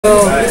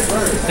So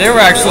they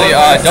were actually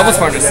doubles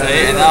partners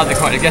today, and now they're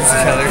going against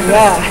each other.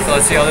 Yeah. So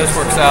let's see how this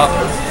works out.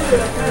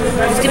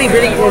 It's getting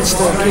really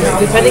interesting because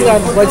depending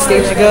on what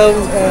stage you go,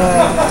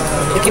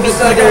 it can be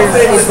either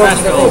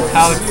Smashville.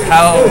 How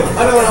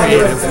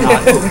creative.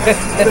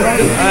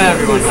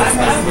 Everyone knows that.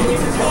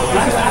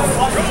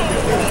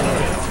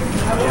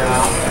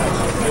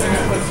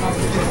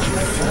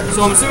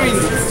 So I'm assuming,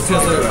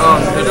 because the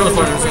doubles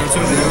partners, I'm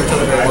assuming they know each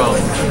other very well.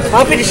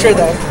 I'm pretty sure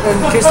that,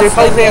 because they're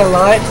probably playing a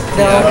lot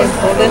now in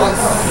Poland.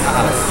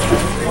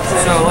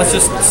 So let's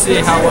just see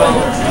how well,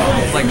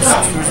 like,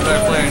 who's a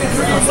better player.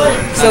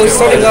 So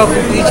starting off with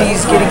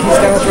Luigi's getting his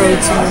down throw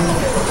to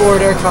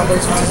forward air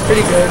combos, which is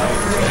pretty good.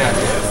 Yeah.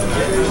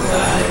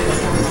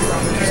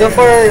 So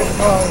far,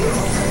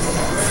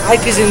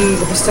 Ike is in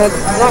the percent,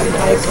 not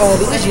Ike,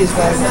 Luigi is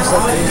back in percent,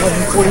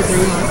 43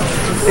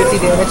 to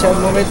 50 damage at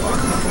the moment.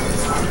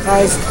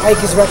 As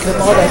Ike is racking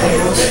up all that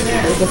damage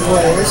with the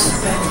forwards.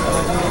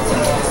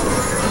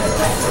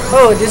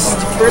 Oh, this is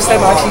the first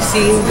time I've actually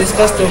seen this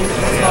custom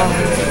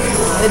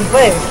in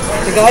play.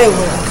 The guy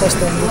over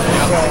custom, which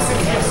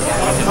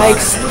is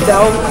Ike's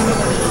down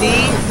B,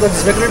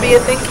 that's regular B,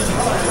 I think,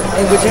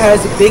 and which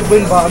has a big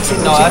wing box.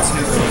 No, that's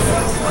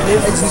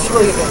it's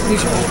really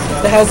neutral.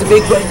 It has the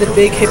big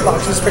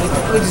hitbox, which is pretty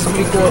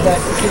cool. That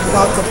it can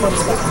bounce up from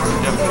the back.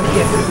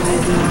 Yep.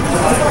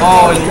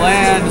 Oh, it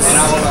lands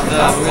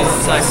the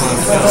Cyclone.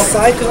 The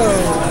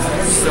Cyclone.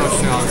 So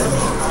strong.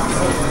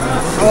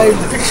 I'm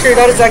pretty sure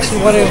that is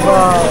actually one of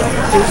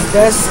his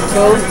best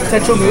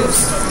potential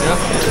moves. Yep.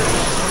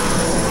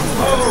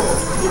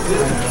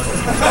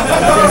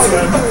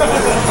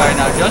 Alright,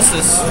 now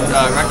Justice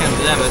reckoning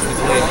to them is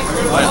complete.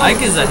 But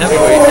Ike is a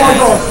heavyweight and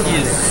he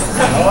is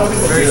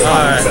very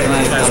strong.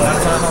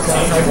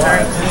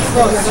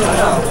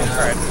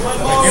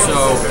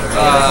 So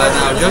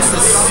now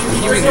Justice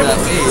keeping that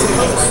lead.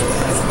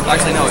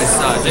 Actually no, it's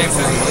James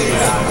who's in the lead.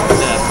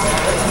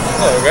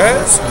 Hello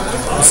guys,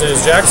 this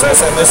is Jaxus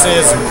and this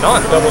is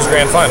not Doubles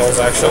Grand Finals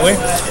actually.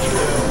 I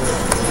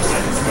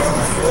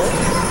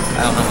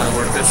don't know how to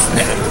work this.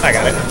 I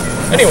got it.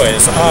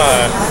 Anyways,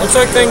 looks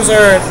like things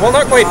are, well,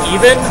 not quite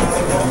even.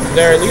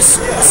 They're at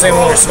least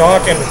similar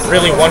stock and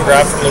really one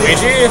grab from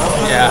Luigi.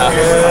 Yeah.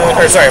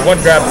 Or sorry, one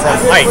grab from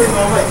Ike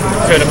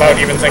could about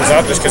even things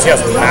up just because he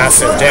has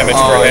massive damage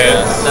per hit.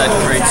 Yeah, that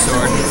great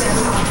sword.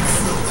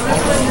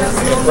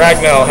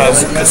 Ragnar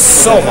has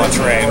so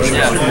much range.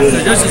 Yeah. So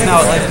Justice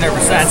now at legendary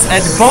percents,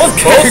 and both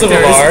of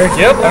them are.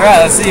 Yep. Alright,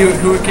 let's see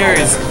who it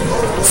carries.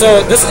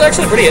 So this is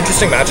actually a pretty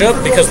interesting matchup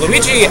because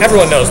Luigi,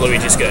 everyone knows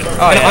Luigi's good.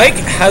 Oh, and yeah.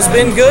 Ike has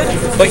been good,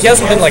 but he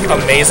hasn't been like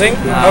amazing.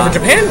 However,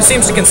 Japan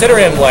seems to consider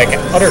him like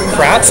utter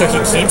crap, so he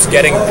keeps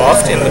getting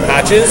buffed in the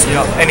patches,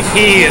 and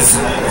he is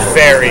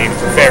very,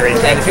 very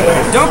good. And people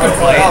who don't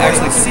play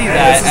actually see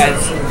that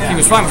as he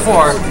was fine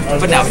before,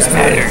 but now he's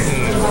better.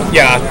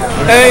 Yeah,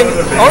 and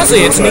honestly,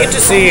 it's neat to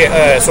see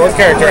a sword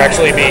character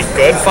actually be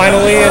good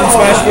finally in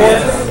Smash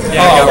 4.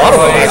 Yeah, a lot of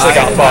them actually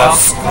got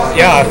buffs.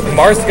 Yeah,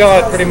 Marth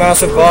got pretty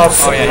massive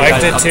buffs. Ike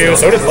did too.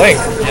 So did Link.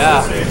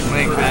 Yeah,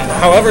 Link, man.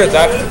 However,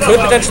 that could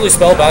potentially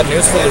spell bad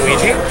news for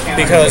Luigi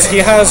because he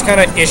has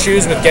kind of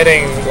issues with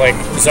getting like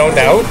zoned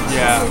out.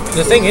 Yeah.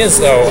 The thing is,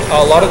 though,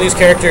 a lot of these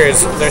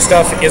characters, their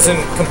stuff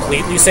isn't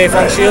completely safe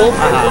on shield,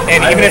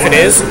 and even if it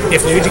is,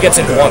 if Luigi gets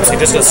it once, he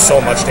just does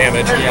so much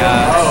damage.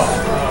 Yeah.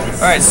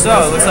 Alright, so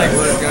it looks like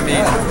we're gonna be.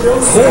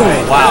 Ooh,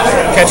 wow.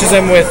 Catches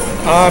him with.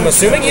 I'm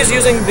assuming he's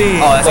using the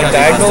like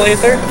diagonal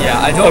Aether. Yeah,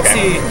 I don't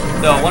see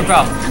the one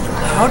problem.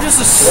 How does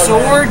a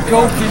sword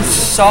go through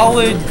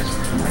solid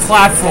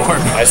platform?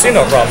 I see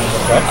no problem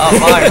with that. Oh,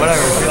 fine,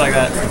 whatever. Be like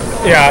that.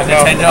 Yeah, no.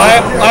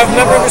 I've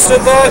never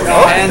understood that.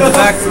 Oh. And the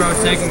back throw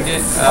taking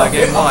game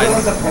one.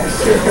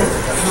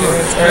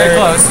 Very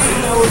close.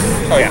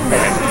 Oh yeah.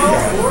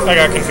 Okay. I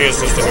got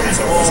confused just to do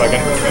so for a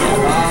second.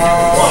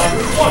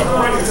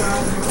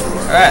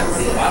 Alright.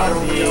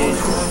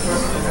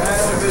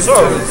 So,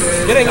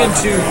 getting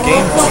into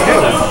game 2,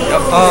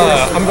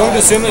 I'm going to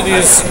assume that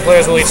these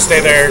players will each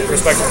stay their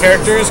respective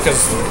characters,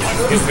 because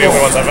these are the only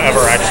ones I've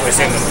ever actually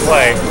seen them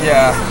play.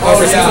 Yeah.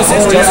 However, since this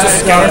is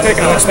Justice's counterpick,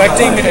 I'm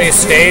expecting a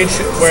stage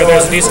where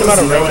there's a decent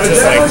amount of room to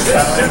like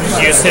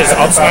use his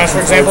up smash,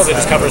 for example, that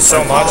just covers so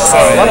much, so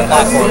a lot of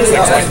platforms,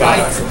 things like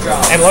that.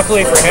 And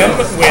luckily for him,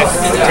 with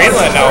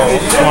Dreamland now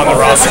on the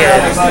roster,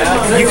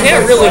 you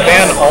can't really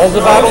ban all the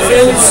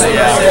battlefields,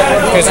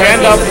 because you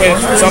end up with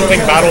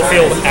something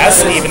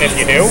Battlefield-esque, even if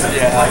you do.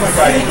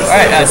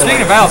 Alright,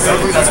 speaking of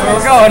Battlefield, that's where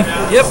we're going.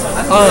 Yep.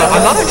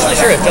 I'm not actually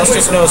sure if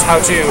Justice knows how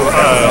to,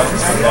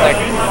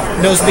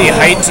 knows the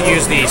height to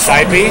use the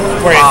side B,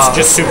 where it's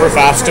just super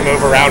fast to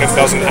move around and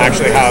doesn't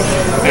actually have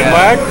end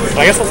lag.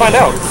 I guess we'll find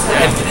out.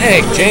 And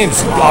hey,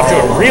 James off to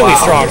a really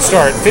strong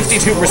start.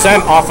 52%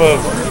 off of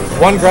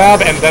one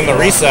grab and then the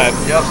reset.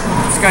 Yep.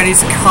 This guy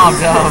needs to calm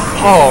down.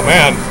 Oh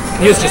man.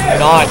 He is just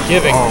not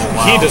giving.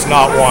 He does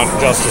not want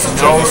Justice to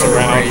turn this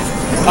around.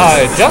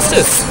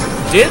 Justice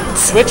did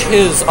switch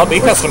his up B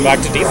custom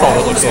back to default,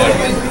 it looks like.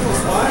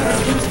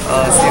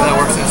 See if that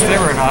works in his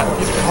favor or not.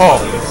 Oh,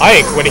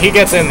 Ike, when he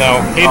gets in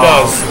though, he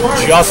does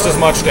just as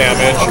much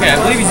damage. Okay, I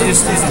believe he's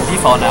just using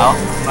default now.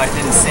 I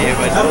didn't see it,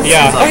 but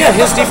yeah. Oh yeah,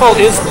 his default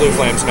is blue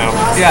flames now.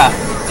 Yeah,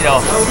 you know,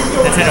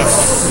 Nintendo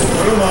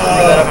screwed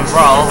that up in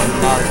Brawl, and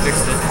now they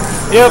fixed it.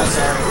 Yep.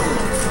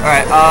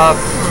 Alright,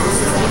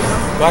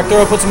 back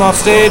throw puts him off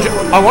stage.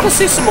 I want to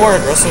see some more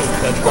aggressive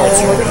edge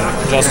guards from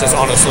Justice,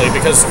 honestly,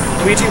 because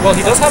Luigi, well,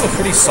 he does have a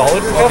pretty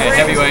solid recovery. Okay,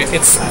 heavyweight.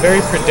 It's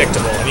very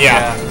predictable. And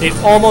yeah, he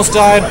almost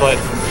died, but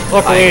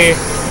luckily,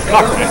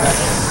 not quite.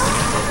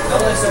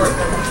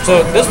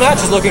 So this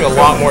match is looking a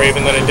lot more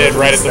even than it did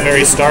right at the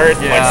very start,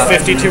 like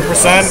 52%.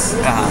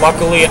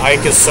 Luckily,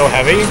 Ike is so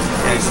heavy.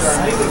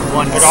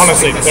 Like,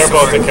 honestly, they're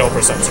both at kill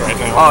percents right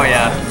now. Oh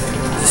yeah,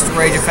 just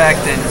rage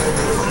effect and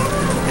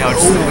you know,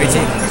 just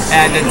Luigi.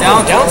 And then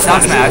down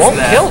smash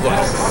won't kill them.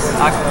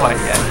 Not quite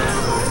yet.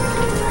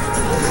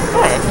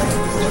 Alright.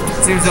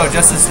 Seems though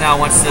Justice now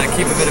wants to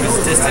keep a bit of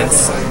his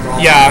distance.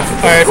 Yeah,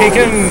 if he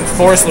can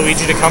force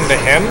Luigi to come to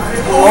him.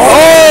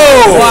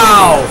 Oh!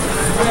 Wow!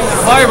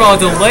 Fireball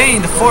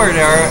delaying the forward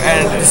air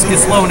and just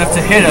gets low enough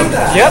to hit him.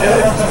 Yep,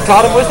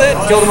 caught him with it,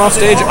 killed him off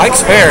stage.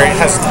 Ike's fair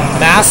has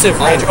massive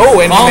range. Oh,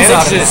 and he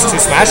manages to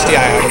smash the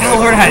eye out of it. I gotta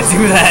learn how to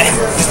do that.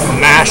 Just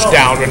mash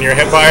down when you're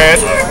hit by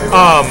it.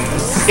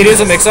 It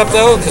is a mix-up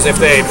though, because if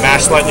they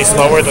mash slightly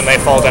slower, then they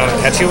fall down and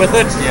catch you with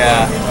it.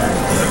 Yeah.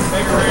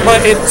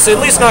 But it's at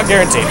least not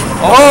guaranteed.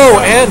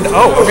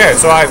 Okay,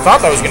 so I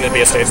thought that was going to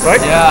be a stage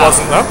spike. Yeah.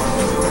 Wasn't though.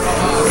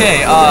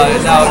 Okay,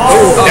 now...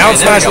 down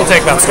smash will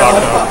take that stock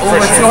though. Over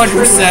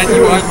 200%,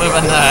 you won't live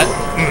on that.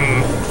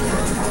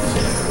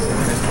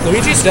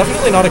 Luigi's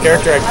definitely not a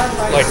character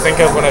I think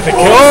of when I think...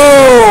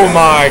 Oh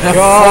my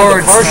god,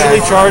 the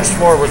partially charged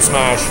forward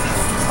smash.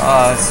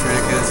 It's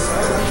ridiculous.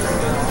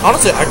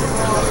 Honestly,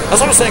 as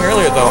I was saying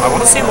earlier, though, I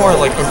want to see more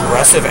like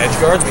aggressive edge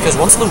guards because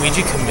once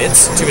Luigi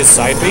commits to his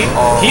side B,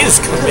 he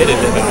is committed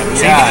to that.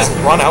 So you can just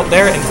run out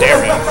there and dare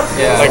him.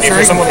 Yeah, like if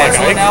you're someone like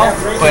Ike now,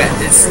 but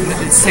it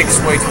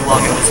takes way too long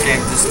in this game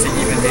just to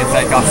even the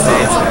effect off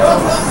stage.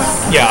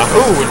 Yeah.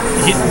 Ooh,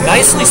 he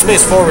nicely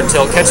spaced forward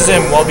tilt, catches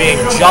him while being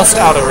just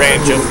out of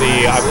range of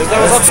the. I believe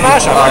that was up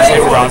smash. I've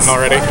actually forgotten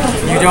already.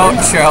 You don't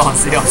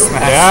challenge the up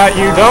smash. Yeah,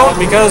 you don't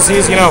because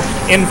he's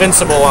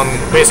invincible on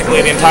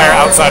basically the entire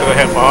outside of the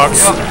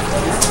hitbox. Yep.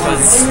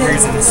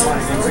 Reasons.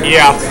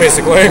 Yeah,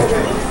 basically.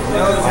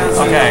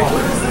 Okay.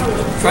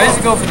 Tries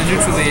to go for the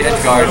neutrally edge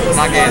guard,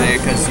 not getting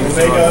it because he's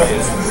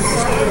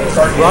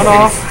run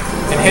off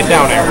and hit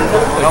down air.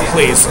 No,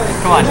 please.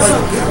 Come on.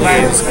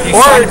 Please. He's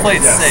trying to play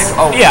it safe.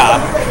 Oh.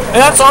 Yeah. And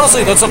that's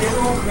honestly,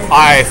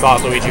 I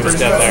thought Luigi was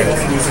dead there.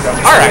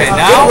 Alright,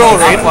 now good roll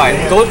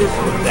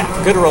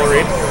read. Good roll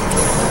read.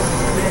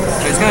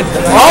 He's gonna.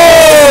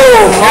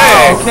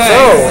 Okay.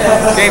 So,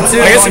 game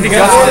 2. I guess if you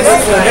get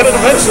it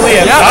eventually,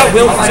 and that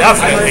will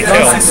definitely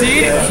kill.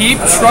 Succeed.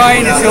 Keep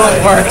trying until it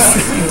works.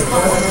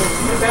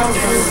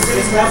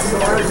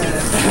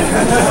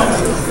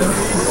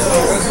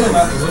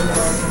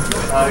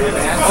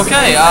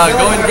 Okay,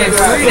 going to game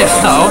 3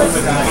 now.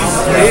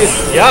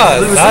 Yeah,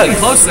 it was getting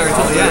close there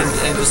until the end,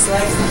 and just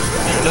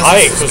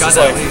Ike was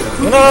just like,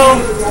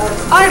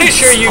 I'm pretty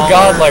sure you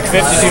got like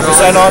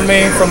 52% on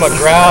me from a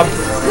grab.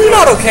 You're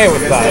not okay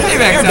with that.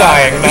 You're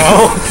dying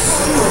now.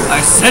 I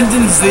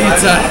sentence thee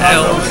to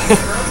hell.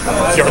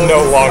 You're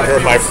no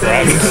longer my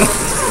friend.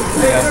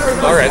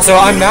 Alright, so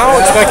I'm now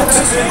expecting...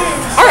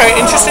 Alright,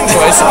 interesting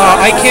choice.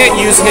 I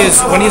can't use his...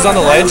 When he's on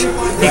the ledge,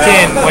 he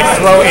can like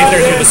throw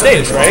Aether through the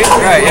stage, right?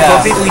 Right, yeah.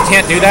 For people, he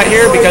can't do that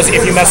here because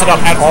if you mess it up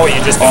at all,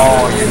 you're just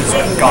gone.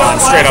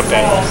 Straight up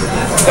dead.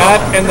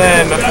 That, and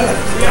then...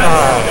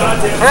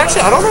 or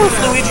actually, I don't know if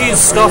Luigi's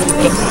stuff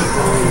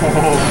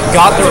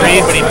got the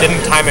read, but he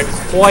didn't time it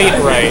quite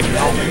right.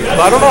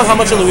 But I don't know how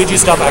much of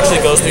Luigi's stuff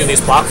actually goes through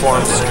these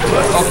platforms.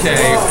 Okay.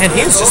 And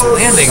he's just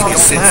landing these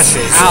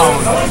smashes.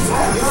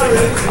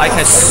 Ike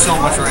has so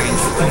much range.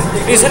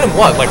 He's hit him,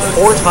 what, like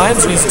 4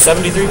 times and he's at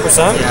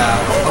 73%?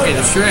 Yeah. Okay,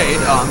 the trade,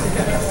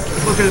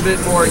 looking a bit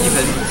more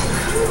even.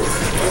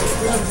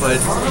 But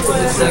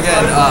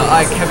again,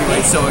 Ike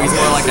heavyweight, so he's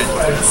more like a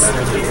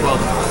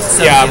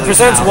 12. Yeah,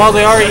 percents, while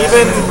they are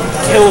even,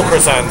 kill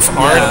percents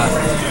aren't. Yeah.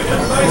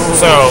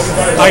 So,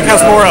 Ike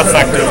has more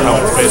effective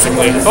health,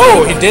 basically.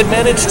 Oh, he did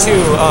manage to,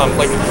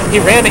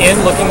 he ran in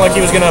looking like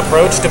he was going to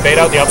approach to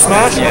bait out the up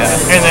smash,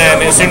 and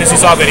then as soon as he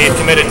saw that he had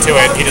committed to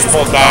it, he just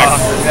pulled back.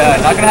 Yeah,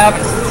 not going to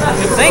happen.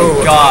 Thank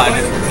God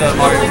the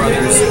Mario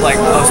Brothers,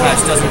 up smash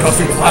doesn't go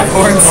through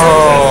platforms.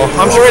 Oh,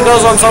 I'm sure it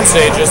does on some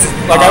stages.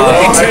 Like, I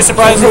wouldn't be too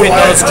surprised if it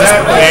does just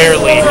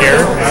barely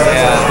here.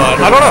 Yeah.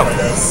 But I don't know.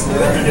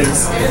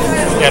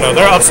 Yeah, no,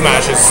 their up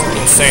smash is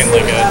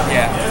insanely good.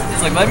 Yeah.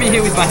 It's like, let me hit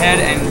with my head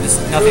and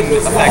just nothing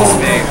affects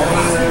me.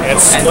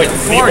 It's and like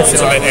the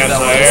ultimate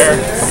anti-air.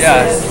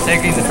 Yeah,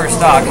 taking the first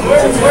stock.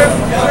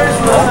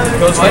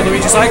 Goes for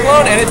Luigi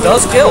Cyclone, and it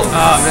does kill.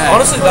 Oh, man.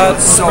 Honestly,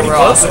 that's so pretty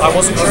close. I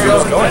wasn't sure he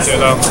was going to,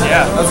 though.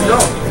 Yeah.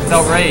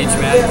 without rage,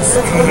 man.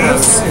 Who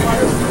knows?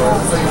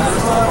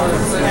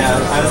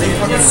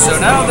 So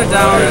now they're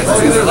down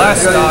to their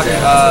last stock.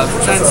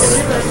 Since,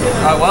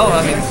 well,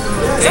 I mean,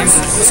 It's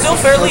still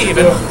fairly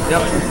even.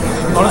 yep.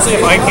 Honestly,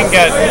 if I can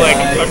get like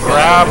a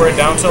grab or a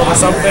down tilt or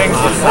something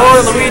before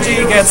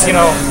Luigi gets, you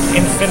know,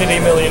 infinity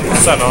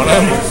million% on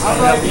him.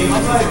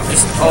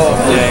 Just,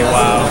 okay,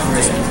 wow.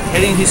 Just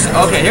hitting his.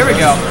 Okay, here we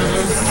go.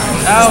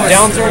 Now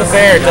Down through the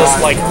fair does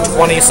like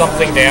 20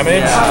 something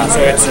damage,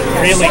 so it's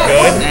really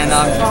good. and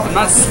I'm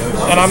not.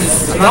 And I'm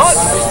not,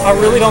 I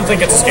really don't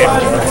think it's escapable.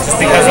 Just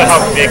because of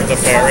how big the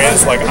fair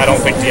is, like I don't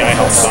think DI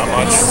helps that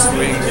much.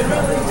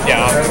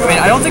 Yeah. I mean,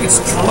 I don't think it's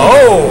true.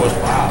 Oh,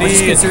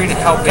 Just the considering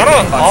how big kind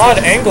of the punch odd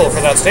is. angle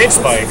for that stage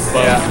spike,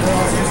 but Yeah.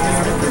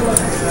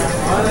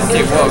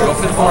 Okay, whoa, go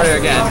for the forward air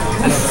again.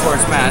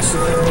 Forward smash.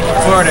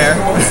 Forward air.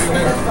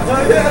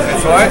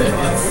 Forward.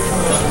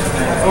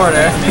 Forward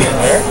air.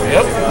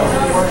 yep.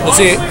 Let's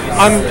see.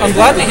 I'm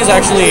glad that he's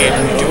actually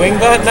doing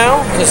that now,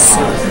 because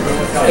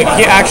like,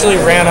 he actually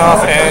ran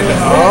off and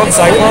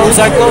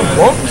Cyclone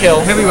won't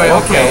kill. Here we go.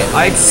 Okay,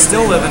 I'm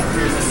still living.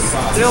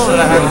 Still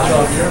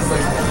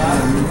alive.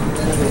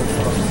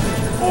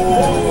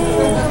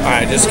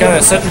 Alright, just kind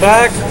of sitting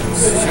back.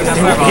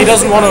 He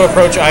doesn't want to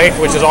approach Ike,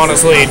 which is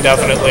honestly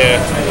definitely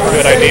a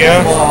good idea.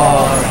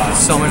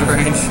 So much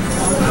range.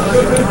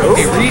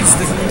 He reads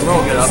the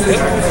roll get up.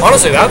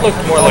 Honestly, that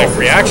looked more like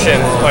reaction.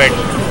 Like,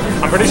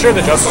 I'm pretty sure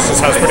the Justices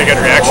has pretty good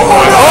reaction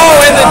time.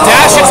 Oh, and the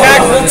dash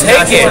attack will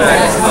take it!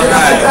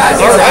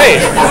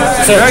 Alright.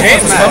 So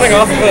James coming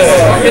off of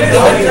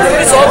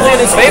it's oddly in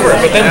his favor,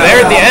 but then there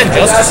at the end,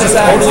 Justices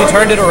totally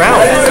turned it around.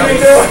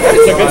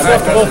 So good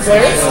stuff to both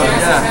players.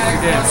 Yeah,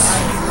 good games.